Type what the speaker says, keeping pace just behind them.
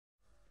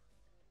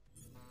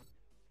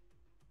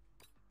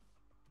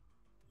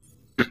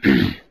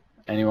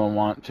Anyone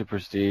want to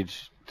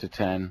prestige to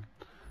 10?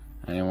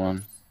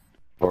 Anyone?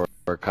 Or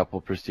a couple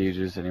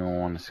prestiges? Anyone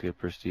want to skip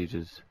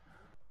prestiges?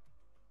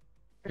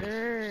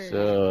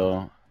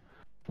 So,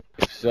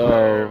 if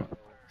so,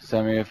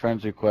 send me a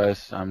friend's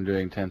request. I'm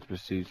doing 10th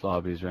prestige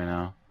lobbies right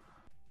now.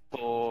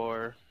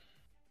 4.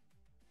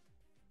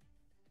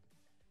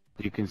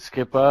 You can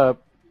skip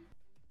up.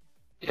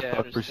 Yeah,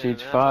 Fuck I prestige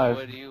understand that, 5.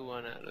 but what do you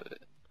want out of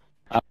it?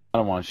 I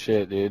don't want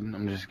shit, dude.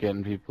 I'm just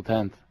getting people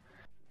 10th.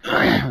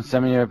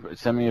 send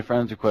me a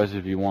friend's request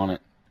if you want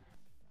it.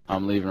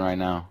 I'm leaving right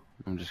now.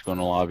 I'm just going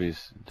to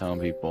lobbies, telling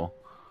people.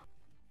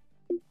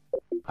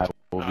 I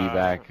will be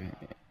back.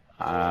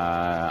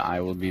 I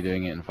will be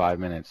doing it in 5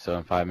 minutes. So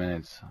in 5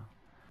 minutes.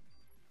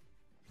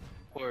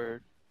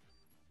 Word.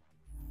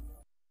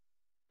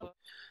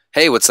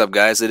 Hey, what's up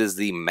guys? It is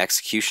the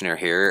Mexecutioner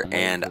here,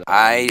 and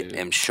I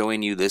am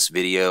showing you this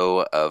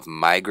video of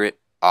Migrate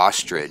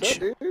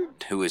Ostrich,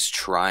 who is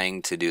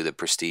trying to do the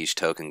Prestige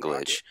token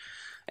glitch.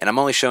 And I'm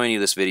only showing you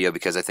this video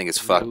because I think it's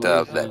fucked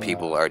up that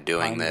people are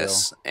doing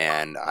this,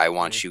 and I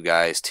want you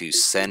guys to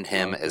send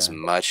him as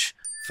much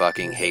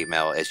fucking hate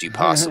mail as you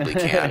possibly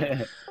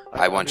can.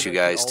 I want you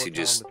guys to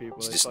just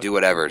do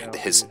whatever.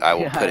 I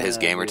will put his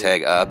gamer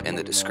tag up in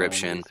the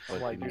description,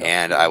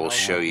 and I will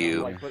show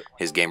you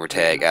his gamer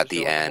tag at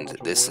the end.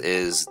 This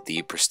is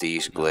the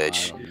Prestige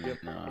glitch,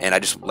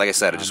 and like I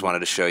said, I just wanted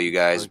to show you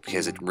guys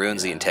because it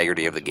ruins the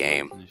integrity of the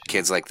game.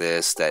 Kids like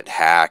this that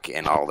hack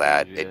and all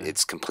that,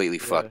 it's completely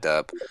fucked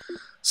up.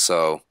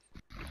 So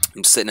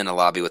I'm sitting in a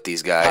lobby with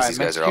these guys. These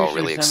guys are all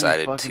really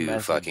excited to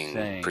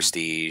fucking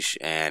Prestige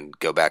and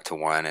go back to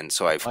 1, and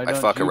so I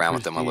fuck around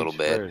with them a little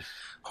bit.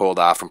 Hold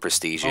off from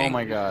prestiging. Oh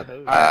my god.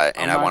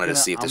 And I wanted to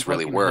see if this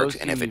really worked,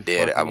 and if it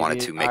did, I wanted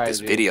to make this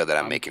video that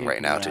I'm making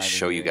right now to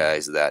show you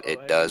guys that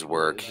it does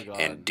work,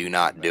 and do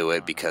not do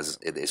it because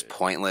it is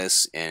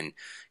pointless and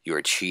you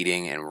are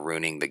cheating and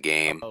ruining the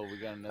game.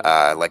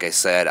 Like I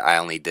said, I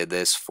only did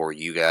this for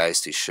you guys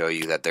to show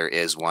you that there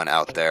is one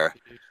out there.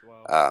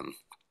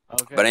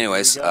 But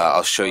anyways,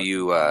 I'll show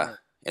you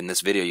in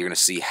this video. You're going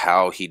to see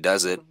how he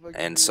does it,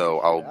 and so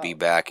I'll be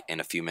back in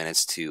a few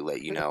minutes to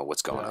let you know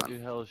what's going I do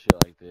on. hella shit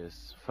like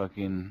this.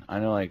 Fucking, I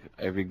know like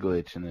every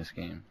glitch in this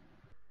game.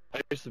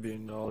 I used to be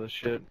into all this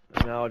shit,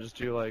 and now I just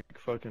do like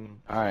fucking.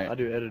 Alright. I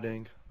do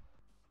editing.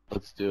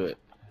 Let's do it.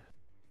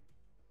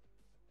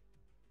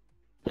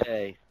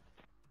 Hey.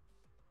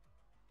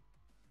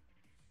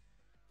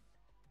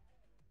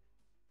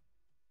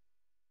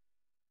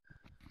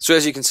 So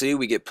as you can see,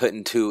 we get put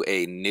into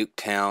a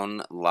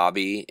Nuketown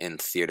lobby in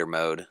theater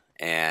mode,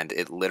 and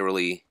it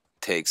literally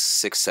takes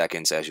 6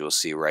 seconds, as you'll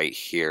see right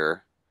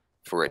here,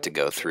 for it to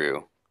go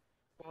through.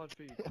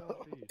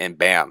 And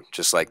bam,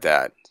 just like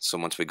that. So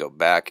once we go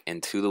back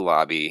into the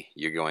lobby,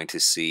 you're going to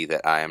see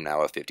that I am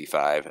now a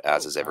 55,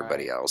 as is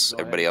everybody else.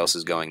 Everybody else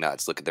is going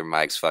nuts. Look at their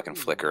mics fucking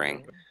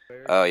flickering.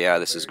 Oh yeah,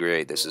 this is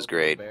great, this is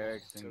great.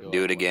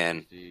 Do it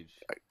again.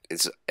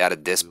 It's out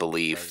of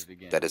disbelief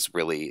that it's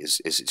really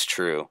it's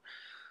true.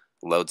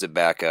 Loads it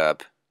back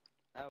up.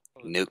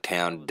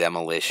 Nuketown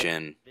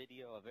demolition.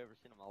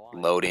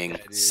 Loading.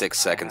 6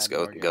 seconds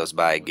goes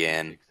by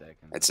again.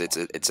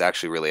 It's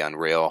actually really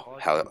unreal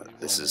how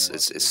this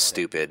is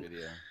stupid.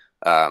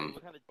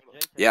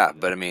 Yeah,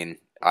 but I mean,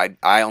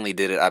 I only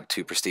did it up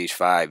to Prestige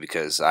 5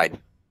 because I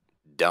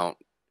don't.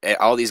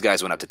 All these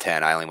guys went up to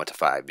 10. I only went to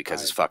 5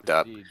 because it's fucked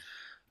up.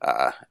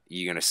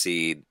 You're gonna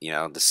see,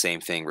 the same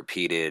thing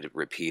repeated,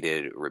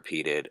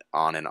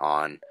 on and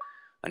on,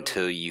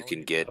 until you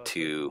can get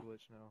to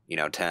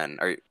 10,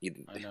 or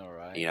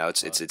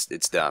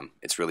it's dumb.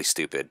 It's really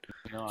stupid.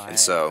 And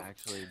so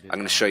I'm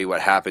going to show you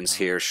what happens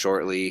here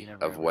shortly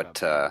of what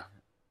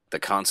the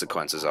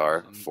consequences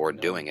are for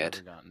doing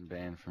it. Gotten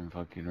banned from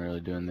fucking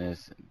really doing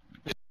this.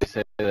 They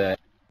say that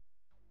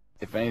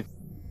if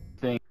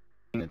anything,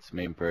 it's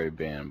made temporary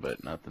ban,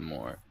 but nothing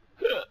more.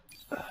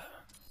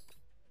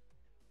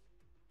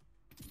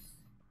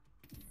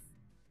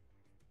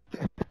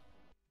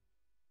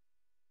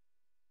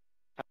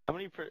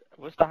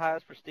 What's the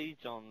highest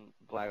prestige on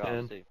Black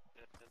Ops 2?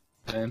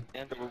 10.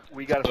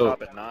 We gotta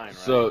stop at 9, right?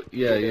 So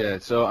yeah.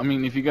 So I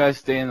mean, if you guys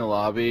stay in the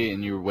lobby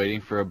and you're waiting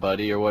for a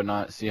buddy or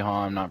whatnot, see how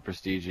I'm not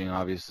prestiging.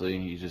 Obviously,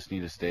 you just need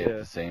to stay at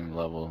the same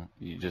level.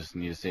 You just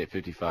need to stay at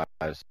 55.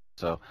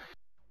 So,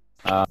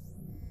 if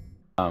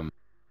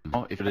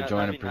you're to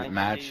join a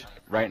match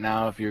right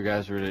now, if you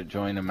guys were to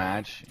join a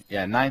match,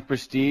 9th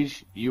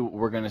prestige,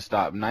 we're gonna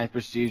stop. 9th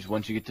prestige.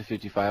 Once you get to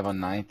 55 on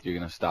 9th, you're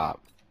gonna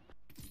stop.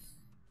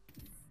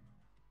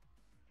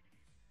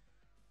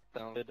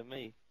 Sounds good to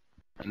me.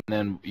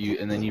 And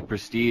then you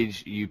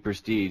prestige. You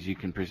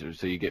can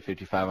so you get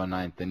 55 on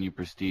 9th, then you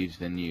prestige,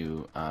 then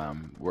you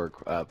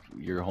work up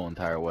your whole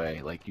entire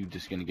way. Like you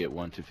just gonna get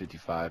 1 to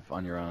 55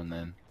 on your own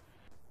then.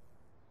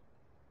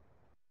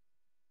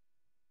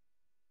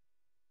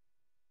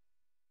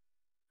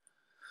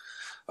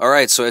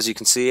 Alright, so as you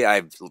can see,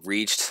 I've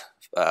reached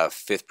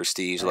 5th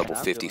prestige, level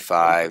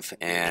 55,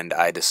 and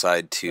I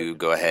decide to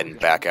go ahead and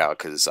back out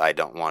because I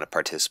don't want to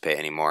participate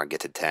anymore and get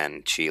to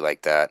 10, cheat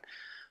like that.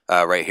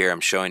 right here, I'm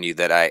showing you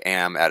that I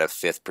am at a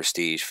 5th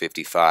prestige,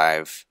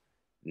 55.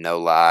 No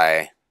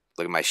lie.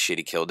 Look at my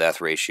shitty kill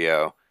death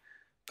ratio.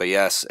 But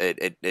yes,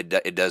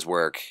 it does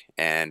work,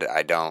 and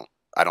I don't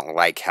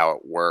like how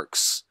it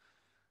works.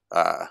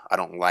 I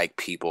don't like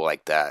people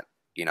like that,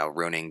 you know,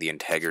 ruining the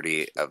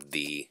integrity of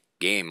the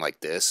game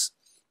like this.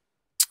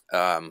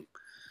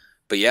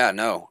 But yeah,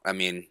 no, I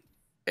mean,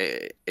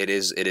 it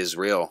is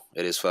real.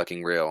 It is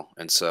fucking real,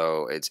 and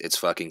so it's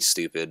fucking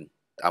stupid.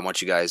 I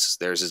want you guys.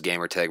 There's his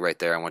gamer tag right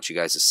there. I want you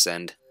guys to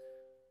send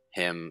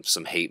him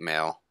some hate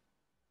mail.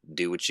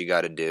 Do what you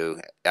got to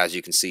do. As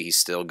you can see, he's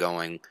still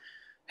going,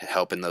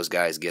 helping those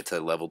guys get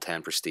to level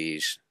 10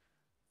 prestige.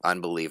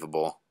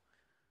 Unbelievable.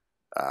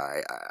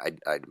 I'm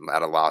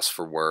at a loss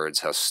for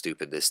words how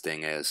stupid this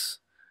thing is.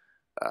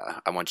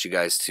 I want you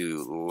guys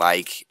to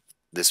like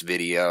this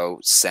video,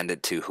 send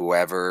it to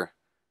whoever,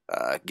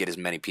 get as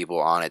many people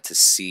on it to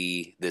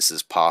see this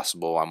is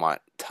possible. I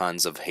want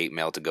tons of hate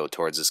mail to go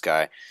towards this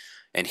guy.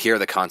 And here are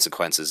the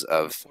consequences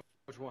of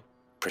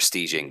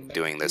prestiging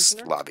doing this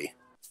lobby.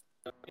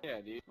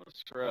 Yeah, dude. What a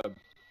scrub.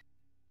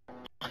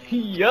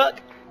 Yuck.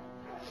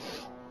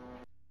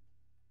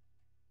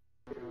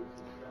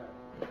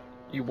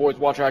 You boys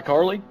watch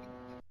iCarly?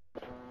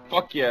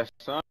 Fuck yes,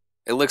 son.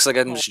 It looks like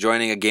I'm just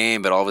joining a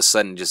game, but all of a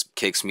sudden it just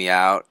kicks me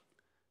out,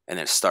 and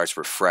then it starts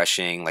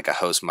refreshing like a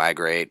host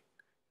migrate.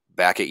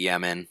 Back at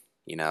Yemen,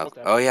 you know.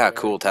 Oh yeah,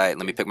 cool, tight.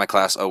 Let me pick my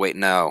class. Oh wait,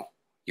 no.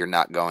 You're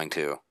not going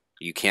to.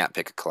 You can't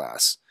pick a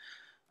class.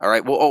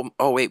 Alright, well,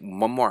 oh wait,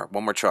 one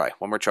more try.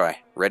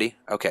 Ready?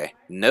 Okay.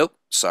 Nope,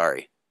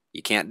 sorry.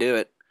 You can't do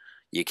it.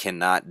 You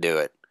cannot do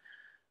it.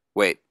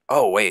 Wait.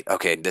 Oh wait,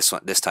 okay, this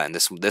one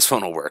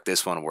will work.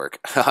 This one will work.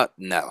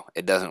 No,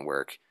 it doesn't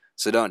work.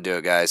 So don't do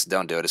it, guys.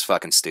 Don't do it. It's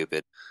fucking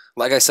stupid.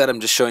 Like I said, I'm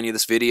just showing you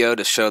this video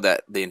to show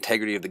that the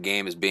integrity of the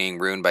game is being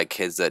ruined by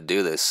kids that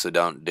do this, so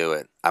don't do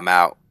it. I'm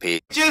out. Peace.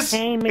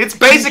 It's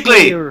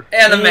basically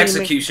and the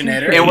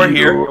Mexecutioner. And we're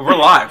here. We're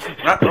live.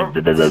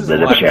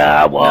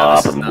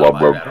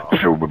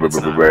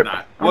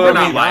 We're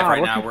not live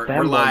right now.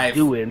 We're live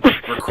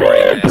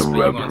recording this,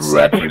 but you won't see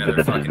it for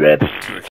another fucking 2 or